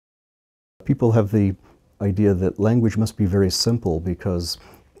People have the idea that language must be very simple because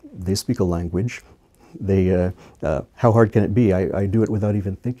they speak a language. How hard can it be? I do it without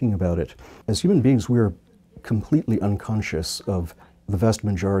even thinking about it. As human beings, we're completely unconscious of the vast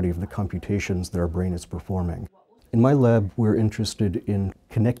majority of the computations that our brain is performing. In my lab, we're interested in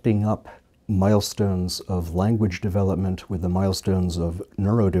connecting up milestones of language development with the milestones of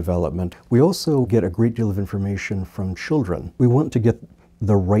neurodevelopment. We also get a great deal of information from children. We want to get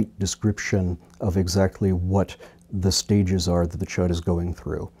the right description of exactly what the stages are that the child is going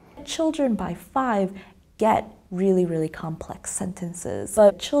through. Children by 5 get really complex sentences,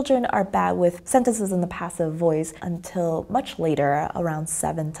 but children are bad with sentences in the passive voice until much later, around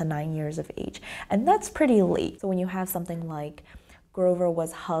 7 to 9 years of age, and that's pretty late. So when you have something like, Grover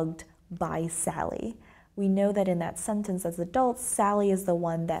was hugged by Sally, we know that in that sentence as adults, Sally is the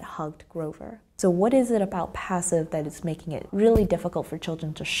one that hugged Grover. So what is it about passive that is making it really difficult for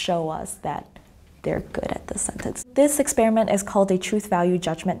children to show us that they're good at the sentence? This experiment is called a truth value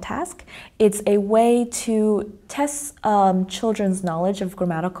judgment task. It's a way to test children's knowledge of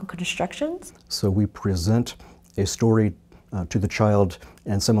grammatical constructions. So we present a story to the child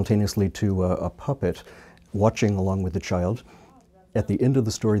and simultaneously to a puppet watching along with the child. At the end of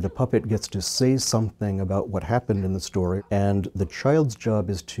the story, the puppet gets to say something about what happened in the story, and the child's job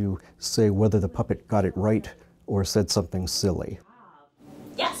is to say whether the puppet got it right or said something silly.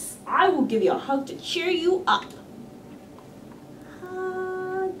 Yes, I will give you a hug to cheer you up.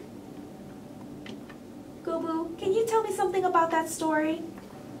 Hug. Gobu, can you tell me something about that story?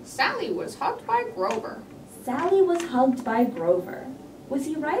 Sally was hugged by Grover. Sally was hugged by Grover. Was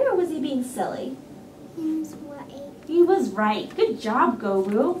he right or was he being silly? He was right. He was right. Good job,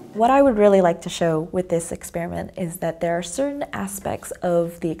 Gobu. What I would really like to show with this experiment is that there are certain aspects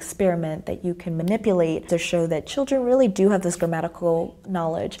of the experiment that you can manipulate to show that children really do have this grammatical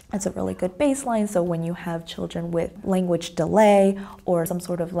knowledge. It's a really good baseline, so when you have children with language delay or some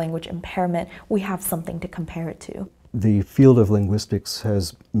sort of language impairment, we have something to compare it to. The field of linguistics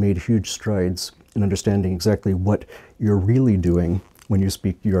has made huge strides in understanding exactly what you're really doing when you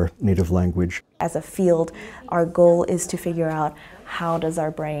speak your native language. As a field, our goal is to figure out how does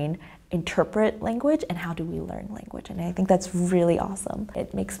our brain interpret language and how do we learn language. And I think that's really awesome.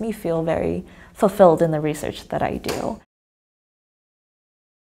 It makes me feel very fulfilled in the research that I do.